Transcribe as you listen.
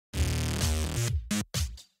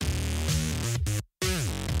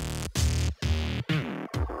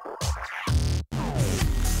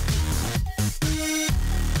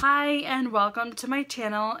and welcome to my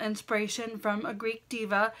channel, Inspiration from a Greek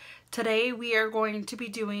Diva. Today we are going to be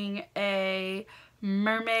doing a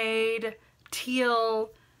mermaid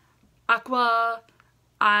teal aqua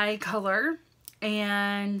eye color,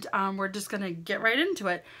 and we're just going to get right into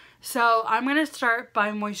it. So I'm going to start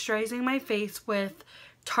by moisturizing my face with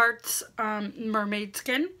Tarte's Mermaid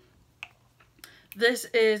Skin. This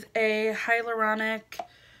is a hyaluronic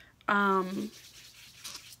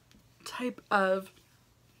type of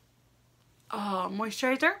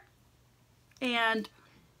moisturizer, and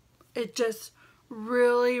it just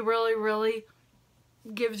really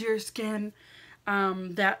gives your skin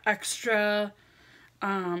that extra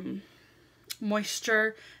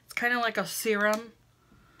moisture. It's kind of like a serum,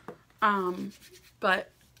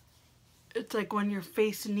 but it's like when your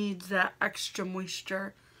face needs that extra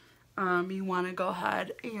moisture, you want to go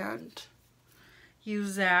ahead and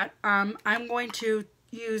use that. I'm going to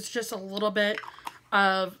use just a little bit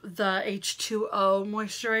of the H2O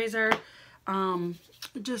moisturizer,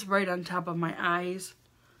 just right on top of my eyes,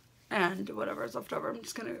 and whatever is left over, I'm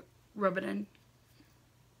just going to rub it in.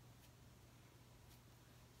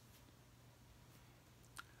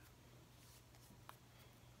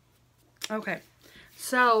 Okay,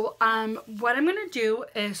 so what I'm going to do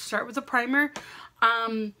is start with a primer.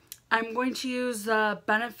 I'm going to use the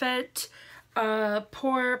Benefit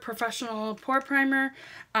Professional Pore Primer.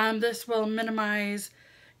 This will minimize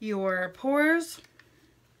your pores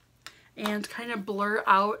and kind of blur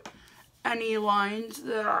out any lines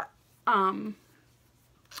that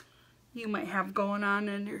you might have going on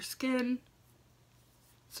in your skin.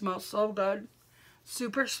 It smells so good.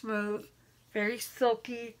 Super smooth, very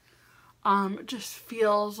silky. It just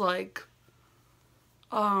feels like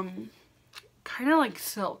kind of like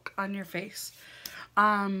silk on your face.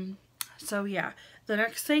 So yeah, the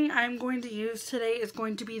next thing I'm going to use today is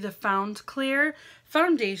going to be the Found Clear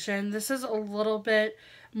foundation. This is a little bit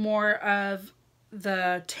more of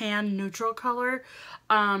the tan neutral color.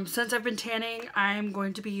 Since I've been tanning, I'm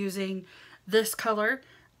going to be using this color.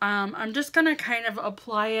 I'm just going to kind of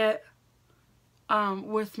apply it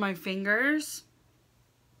with my fingers.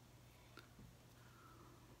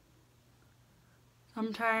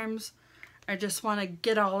 Sometimes I just want to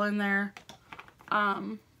get all in there.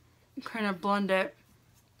 Kind of blend it.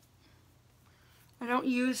 I don't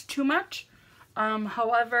use too much.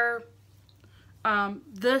 However,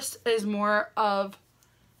 this is more of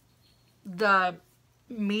the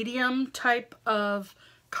medium type of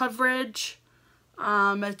coverage.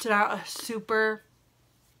 It's not a super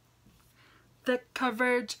thick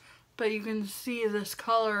coverage, but you can see this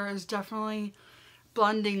color is definitely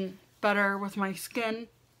blending better with my skin.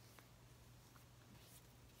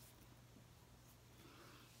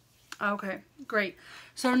 Okay, great.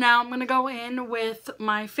 So now I'm going to go in with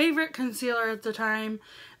my favorite concealer at the time.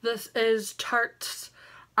 This is Tarte's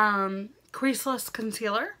Creaseless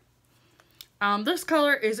Concealer. This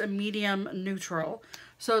color is a medium neutral,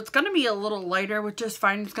 so it's going to be a little lighter, which is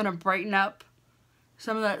fine. It's going to brighten up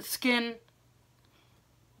some of that skin.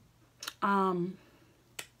 Ooh.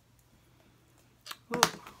 It's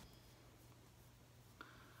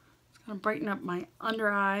going to brighten up my under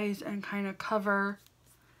eyes and kind of cover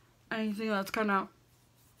anything that's gonna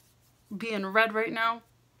be in red right now.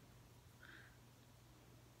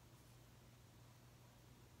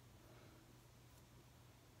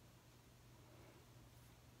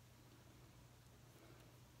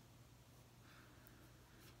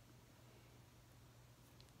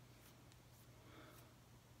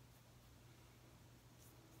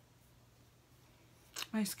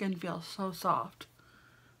 My skin feels so soft.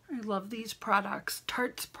 I love these products.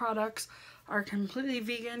 Tarte's products are completely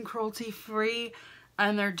vegan, cruelty-free,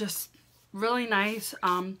 and they're just really nice.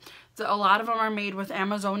 A lot of them are made with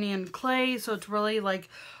Amazonian clay, so it's really like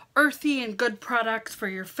earthy and good products for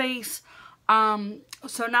your face.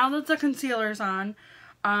 So now that the concealer's on,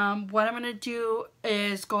 what I'm going to do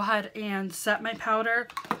is go ahead and set my powder.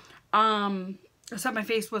 Set my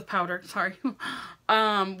face with powder, sorry.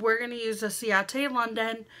 We're going to use the Ciate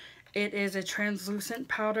London. It is a translucent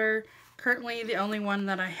powder. Currently the only one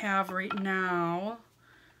that I have right now.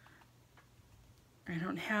 I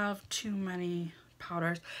don't have too many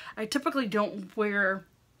powders. I typically don't wear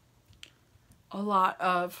a lot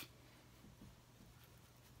of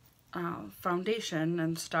foundation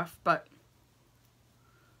and stuff, but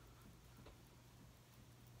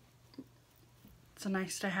it's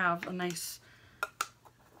nice to have a nice,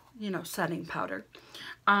 you know, setting powder.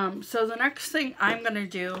 So the next thing I'm going to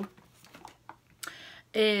do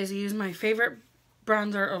is use my favorite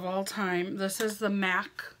bronzer of all time. This is the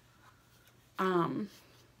MAC in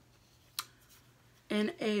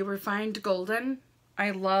a refined golden.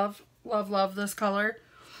 I love, love, love this color.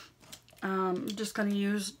 I'm just going to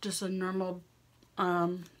use just a normal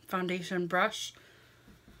foundation brush.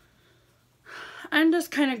 And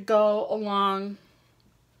just kind of go along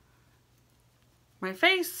my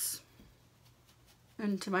face,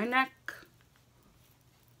 into my neck.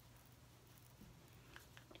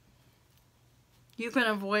 You can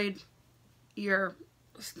avoid your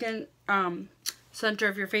skin, center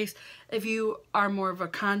of your face if you are more of a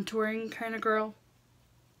contouring kind of girl.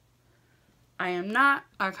 I am not.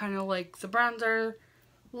 I kind of like the bronzer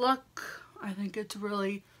look. I think it's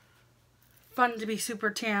really fun to be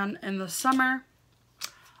super tan in the summer.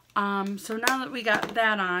 So now that we got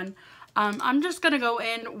that on, I'm just going to go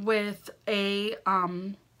in with a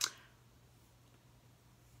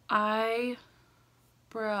eyebrow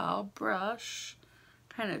brush.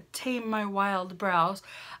 Kind of tame my wild brows.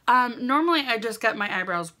 Normally I just get my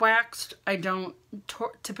eyebrows waxed. I don't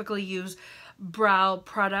typically use brow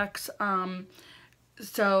products.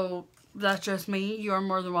 So that's just me. You're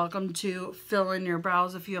more than welcome to fill in your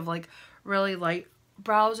brows if you have like really light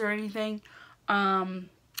brows or anything.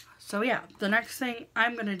 So yeah, the next thing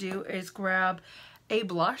I'm going to do is grab a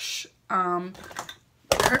blush. Woo!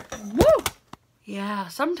 Yeah,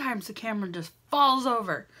 sometimes the camera just falls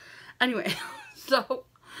over. Anyway, so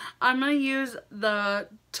I'm going to use the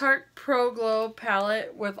Tarte Pro Glow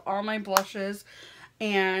palette with all my blushes.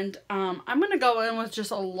 And I'm going to go in with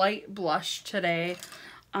just a light blush today.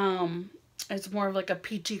 It's more of like a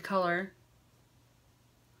peachy color.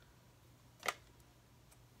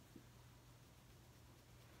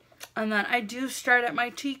 And then I do start at my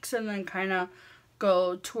cheeks and then kind of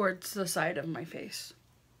go towards the side of my face.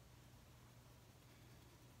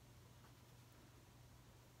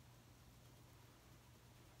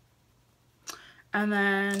 And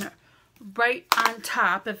then right on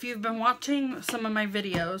top, if you've been watching some of my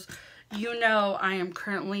videos, you know I am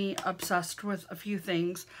currently obsessed with a few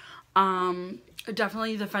things.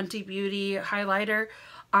 Definitely the Fenty Beauty highlighter.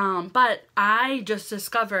 But I just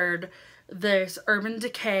discovered this Urban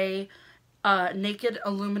Decay Naked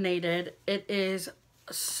Illuminated. It is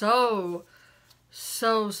so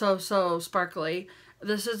sparkly.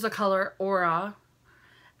 This is the color Aura.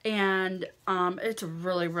 And it's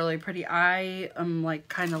really, really pretty. I am like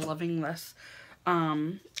kind of loving this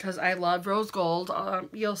because I love rose gold.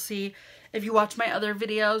 You'll see, if you watch my other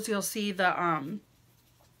videos, you'll see the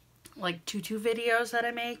like tutu videos that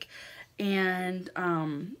I make. And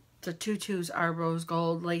the tutus are rose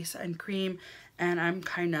gold, lace, and cream. And I'm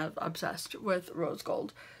kind of obsessed with rose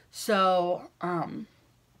gold. So,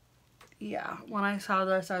 yeah, when I saw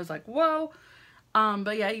this, I was like, whoa.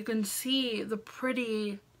 But yeah, you can see the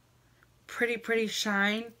pretty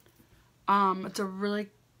shine. It's a really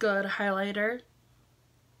good highlighter.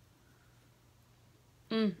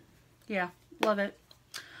 Yeah, love it.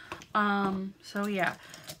 So yeah,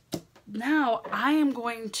 now I am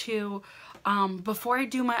going to, before I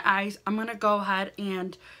do my eyes, I'm going to go ahead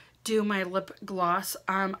and do my lip gloss.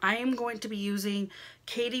 I am going to be using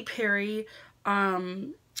Katy Perry,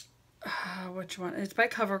 which one? It's by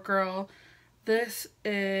CoverGirl. This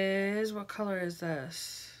is, what color is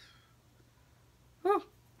this? Oh,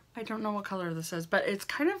 I don't know what color this is, but it's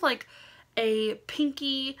kind of like a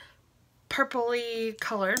pinky, purpley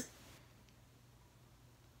color.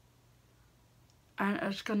 And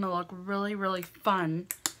it's going to look really, really fun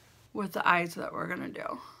with the eyes that we're going to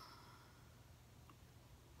do.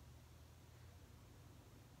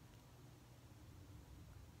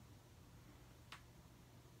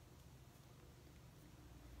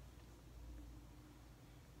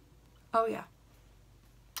 Oh yeah,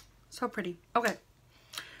 so pretty. Okay,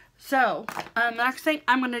 so next thing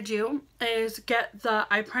I'm gonna do is get the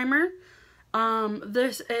eye primer.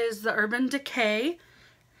 This is the Urban Decay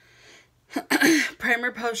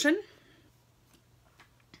Primer Potion.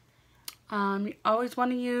 You always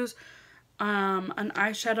want to use an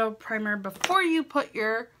eyeshadow primer before you put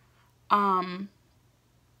your eyeshadow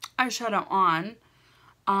on.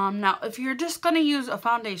 Now if you're just gonna use a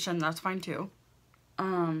foundation, that's fine too.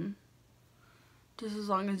 Just as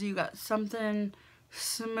long as you got something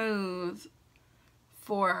smooth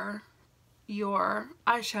for your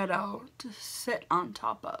eyeshadow to sit on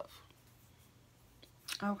top of.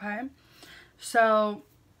 Okay, so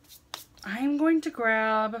I'm going to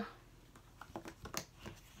grab,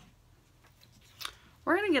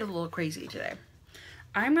 we're going to get a little crazy today.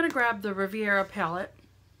 I'm going to grab the Riviera palette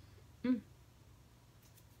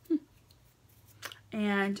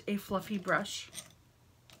and a fluffy brush.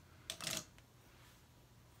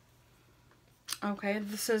 Okay,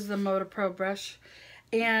 this is the Moda Pro brush.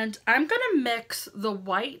 And I'm going to mix the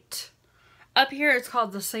white. Up here it's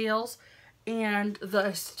called the Sails. and the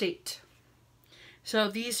Estate. So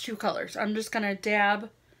these two colors. I'm just going to dab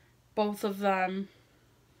both of them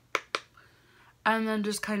and then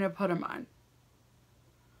just kind of put them on.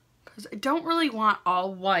 Because I don't really want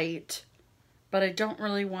all white, but I don't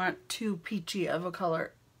really want too peachy of a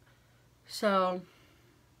color. So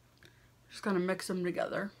I'm just going to mix them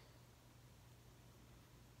together.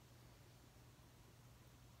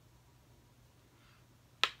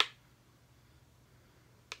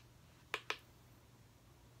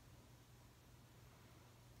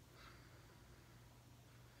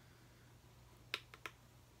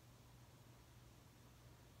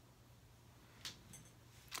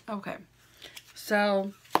 Okay,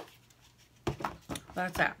 so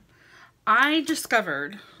that's that. I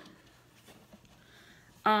discovered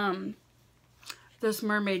this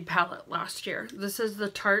mermaid palette last year. This is the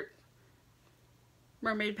Tarte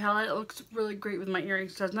mermaid palette. It looks really great with my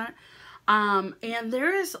earrings, doesn't it? And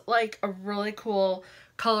there is like a really cool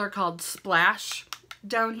color called Splash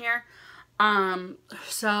down here.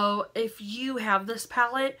 So if you have this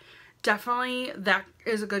palette, definitely that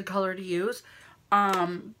is a good color to use.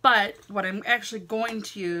 But what I'm actually going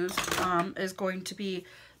to use is going to be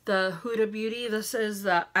the Huda Beauty. This is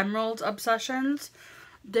the Emerald Obsessions.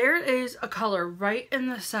 There is a color right in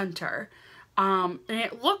the center, and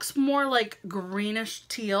it looks more like greenish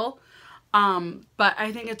teal, but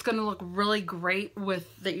I think it's going to look really great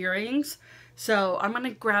with the earrings. So I'm going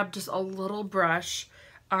to grab just a little brush.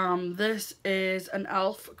 This is an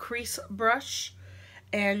e.l.f. crease brush,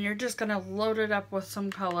 and you're just going to load it up with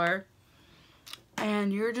some color.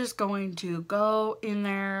 And you're just going to go in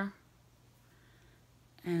there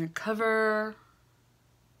and cover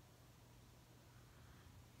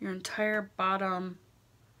your entire bottom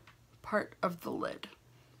part of the lid.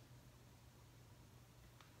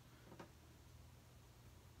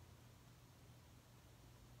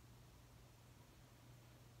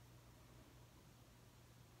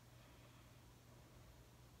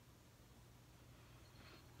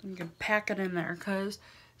 You can pack it in there because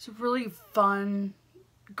it's a really fun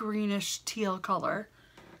greenish teal color.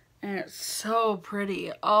 And it's so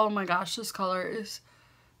pretty. Oh my gosh, this color is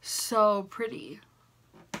so pretty.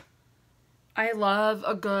 I love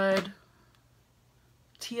a good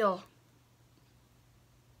teal.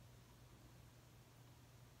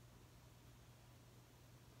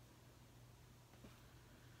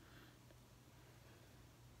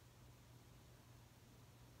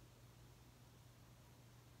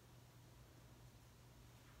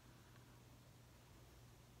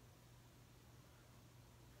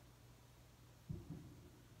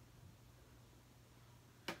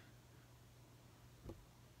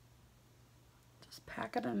 Just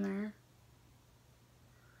pack it in there.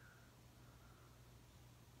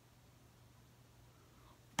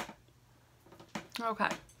 Okay,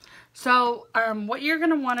 so what you're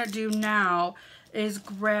going to want to do now is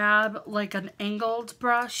grab like an angled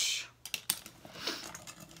brush.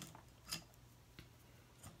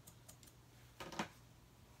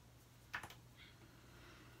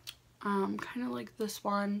 Kind of like this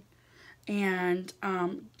one, and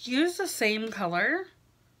use the same color,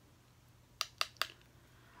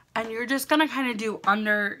 and you're just going to kind of do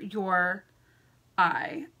under your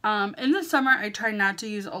eye. In the summer, I try not to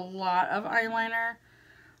use a lot of eyeliner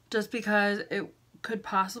just because it could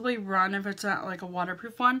possibly run if it's not like a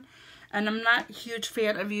waterproof one. And I'm not a huge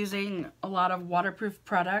fan of using a lot of waterproof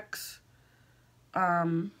products.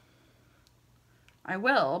 I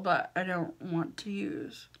will, but I don't want to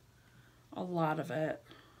use a lot of it.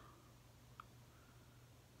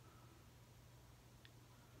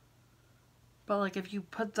 But like if you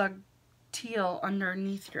put the teal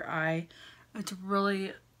underneath your eye, it's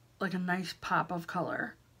really like a nice pop of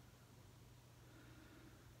color.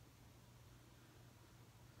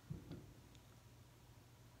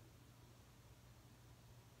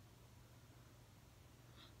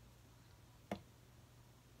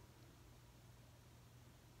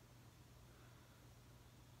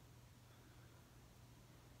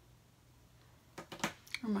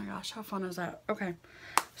 Oh my gosh, how fun is that? Okay,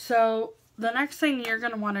 so the next thing you're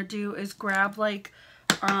going to want to do is grab like,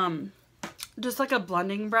 just like a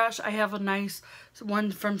blending brush. I have a nice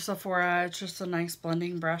one from Sephora. It's just a nice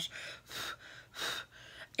blending brush.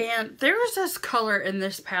 And there's this color in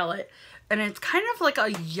this palette, and it's kind of like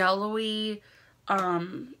a yellowy,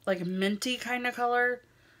 like minty kind of color.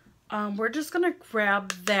 We're just going to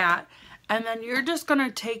grab that, and then you're just going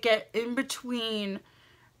to take it in between,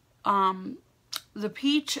 the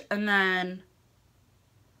peach and then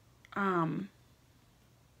the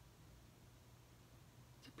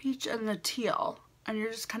peach and the teal, and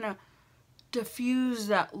you're just kind of diffuse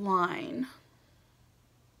that line.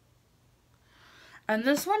 And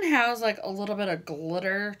this one has like a little bit of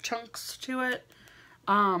glitter chunks to it.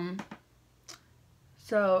 So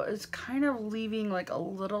it's kind of leaving like a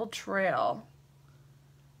little trail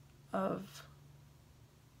of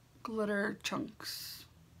glitter chunks.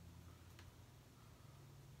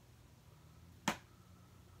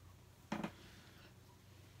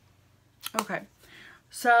 Okay,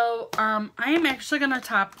 so I am actually going to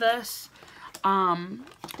top this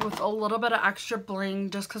with a little bit of extra bling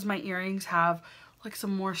just because my earrings have like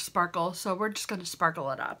some more sparkle. So we're just going to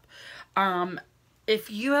sparkle it up.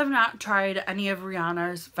 If you have not tried any of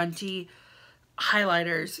Rihanna's Fenty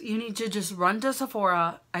highlighters, you need to just run to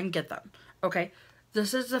Sephora and get them. Okay,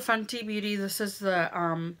 this is the Fenty Beauty. This is the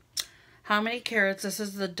How Many Carats. This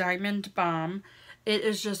is the Diamond Bomb. It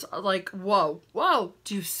is just like, whoa, whoa.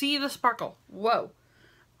 Do you see the sparkle? Whoa.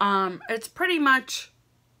 It's pretty much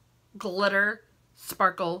glitter,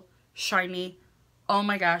 sparkle, shiny. Oh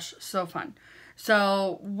my gosh, so fun.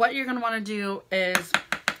 So what you're going to want to do is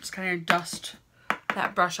just kind of dust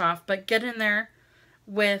that brush off, but get in there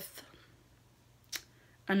with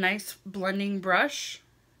a nice blending brush.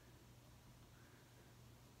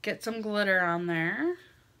 Get some glitter on there.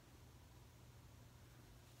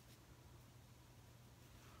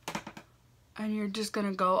 And you're just going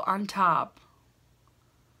to go on top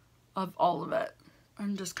of all of it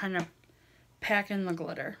and just kind of pack in the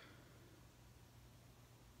glitter.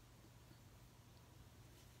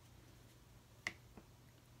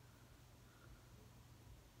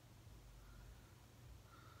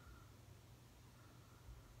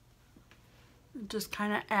 It just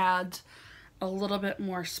kind of adds a little bit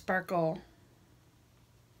more sparkle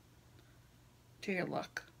to your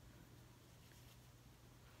look.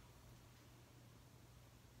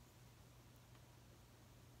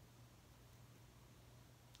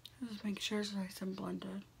 Just make sure it's nice and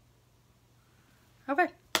blended. Okay,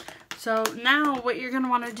 so now what you're going to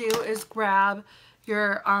want to do is grab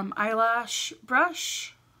your eyelash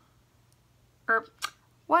brush, or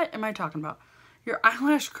what am I talking about? Your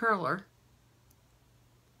eyelash curler.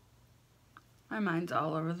 My mind's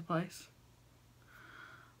all over the place.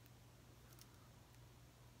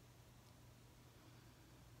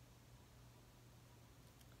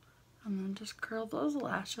 And then just curl those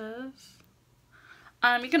lashes.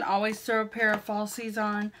 You can always throw a pair of falsies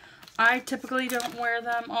on. I typically don't wear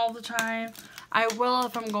them all the time. I will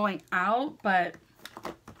if I'm going out, but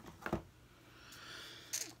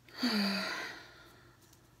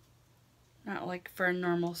not like for a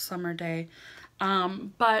normal summer day.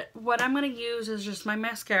 But what I'm going to use is just my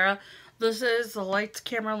mascara. This is the Lights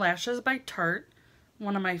Camera Lashes by Tarte.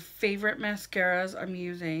 One of my favorite mascaras I'm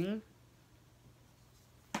using.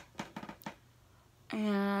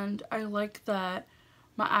 And I like that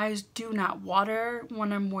my eyes do not water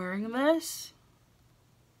when I'm wearing this.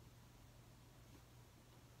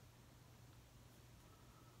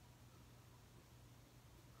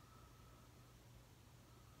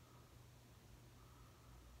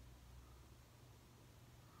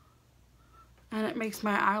 And it makes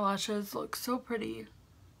my eyelashes look so pretty.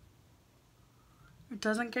 It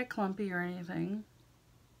doesn't get clumpy or anything.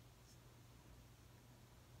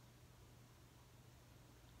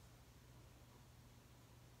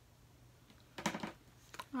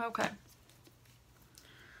 Okay.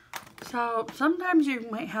 So sometimes you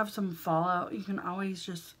might have some fallout. You can always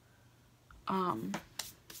just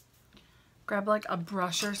grab like a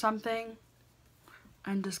brush or something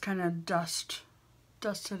and just kind of dust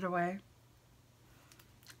it away.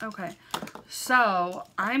 Okay, so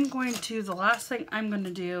the last thing I'm going to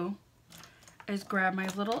do is grab my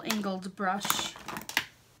little angled brush.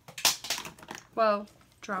 Whoa,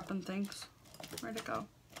 dropping things. Where'd it go?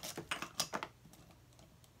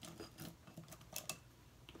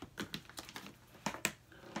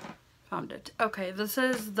 Found it. Okay, this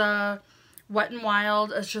is the Wet n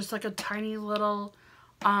Wild. It's just like a tiny little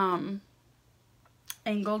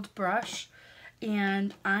angled brush.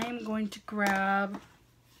 And I'm going to grab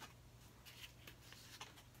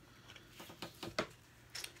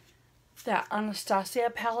that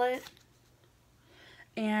Anastasia palette,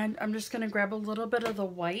 and I'm just going to grab a little bit of the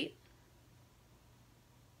white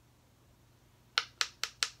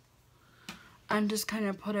and just kind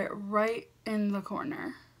of put it right in the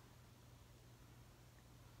corner.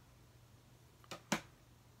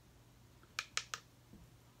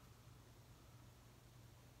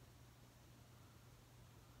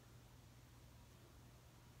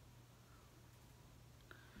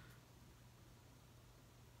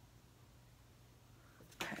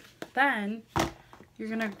 Then you're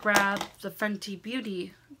going to grab the Fenty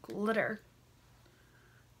Beauty glitter.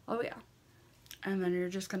 Oh yeah. And then you're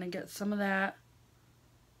just going to get some of that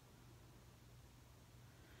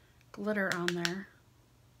glitter on there.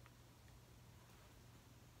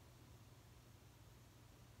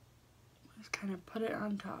 Just kind of put it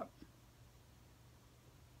on top.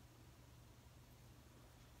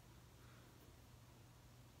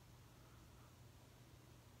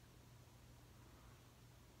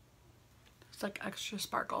 It's like extra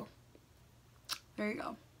sparkle. There you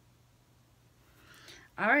go.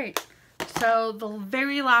 Alright, so the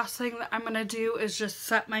very last thing that I'm going to do is just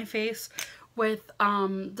set my face with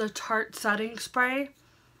the Tarte setting spray.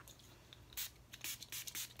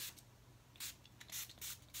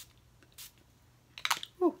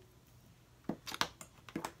 Ooh.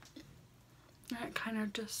 That kind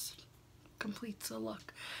of just completes the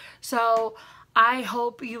look. So I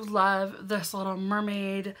hope you love this little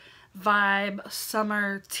mermaid vibe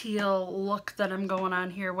summer teal look that I'm going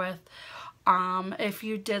on here with. If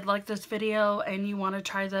you did like this video and you want to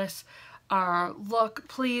try this look,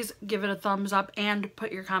 please give it a thumbs up and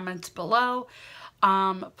put your comments below.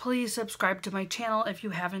 Please subscribe to my channel if you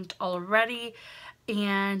haven't already,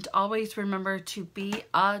 and always remember to be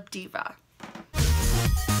a diva.